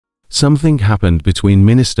Something happened between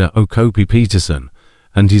Minister Okopi Peterson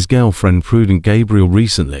and his girlfriend Prudent Gabriel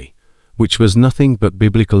recently, which was nothing but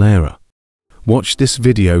biblical error. Watch this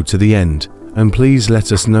video to the end, and please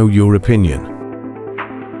let us know your opinion.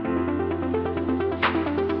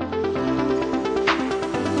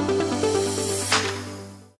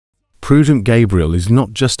 Prudent Gabriel is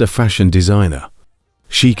not just a fashion designer.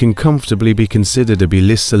 She can comfortably be considered a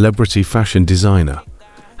B-list celebrity fashion designer,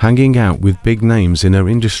 hanging out with big names in her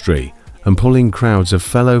industry and pulling crowds of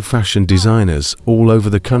fellow fashion designers all over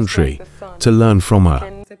the country to learn from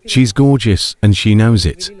her. She's gorgeous and she knows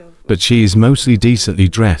it, but she is mostly decently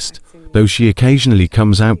dressed, though she occasionally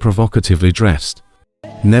comes out provocatively dressed.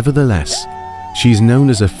 Nevertheless, she's known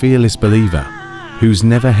as a fearless believer who's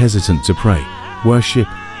never hesitant to pray, worship,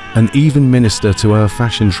 and even minister to her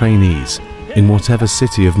fashion trainees in whatever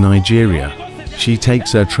city of Nigeria she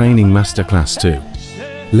takes her training masterclass to.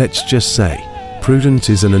 Let's just say, Prudent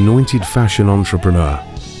is an anointed fashion entrepreneur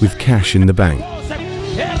with cash in the bank.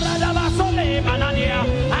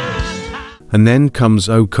 And then comes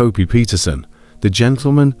Okopi Peterson. The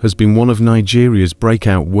gentleman has been one of Nigeria's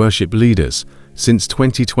breakout worship leaders since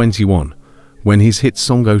 2021, when his hit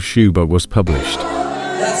song Oshuba was published.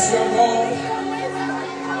 That's your God.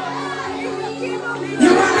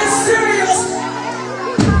 You are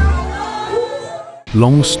mysterious.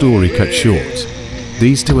 Long story cut short,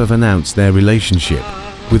 these two have announced their relationship,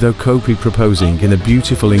 with Okopi proposing in a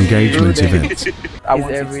beautiful engagement event.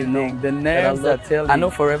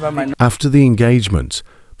 After the engagement,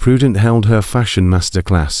 Prudent held her fashion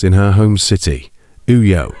masterclass in her home city,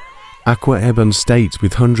 Uyo, Akwa Ibom State,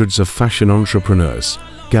 with hundreds of fashion entrepreneurs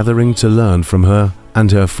gathering to learn from her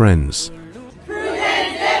and her friends.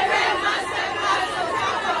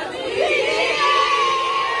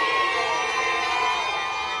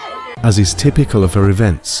 As is typical of her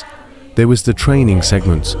events, there was the training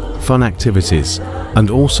segment, fun activities, and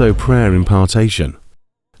also prayer impartation.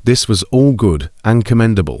 This was all good and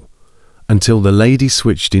commendable, until the lady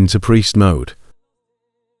switched into priest mode.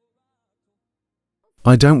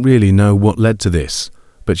 I don't really know what led to this,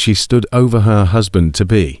 but she stood over her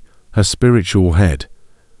husband-to-be, her spiritual head,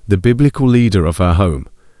 the biblical leader of her home,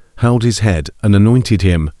 held his head and anointed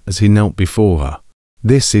him as he knelt before her.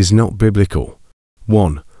 This is not biblical.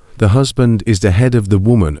 1. The husband is the head of the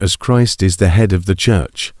woman as Christ is the head of the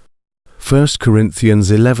church. 1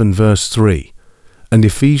 Corinthians 11 verse 3 and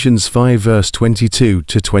Ephesians 5 verse 22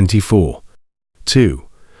 to 24. 2.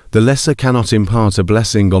 The lesser cannot impart a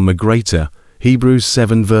blessing on the greater. Hebrews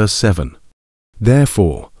 7 verse 7.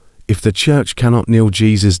 Therefore, if the church cannot kneel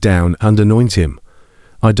Jesus down and anoint him,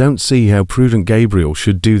 I don't see how Prudent Gabriel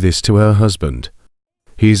should do this to her husband.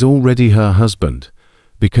 He is already her husband,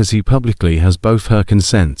 because he publicly has both her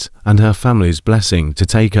consent and her family's blessing to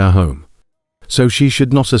take her home. So she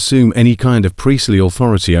should not assume any kind of priestly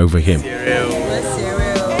authority over him.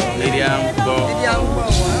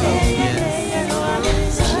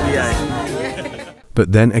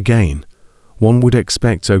 But then again, one would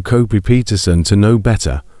expect Okopi Peterson to know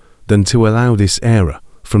better than to allow this error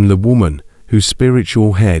from the woman whose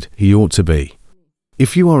spiritual head he ought to be.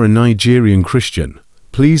 If you are a Nigerian Christian,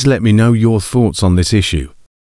 please let me know your thoughts on this issue.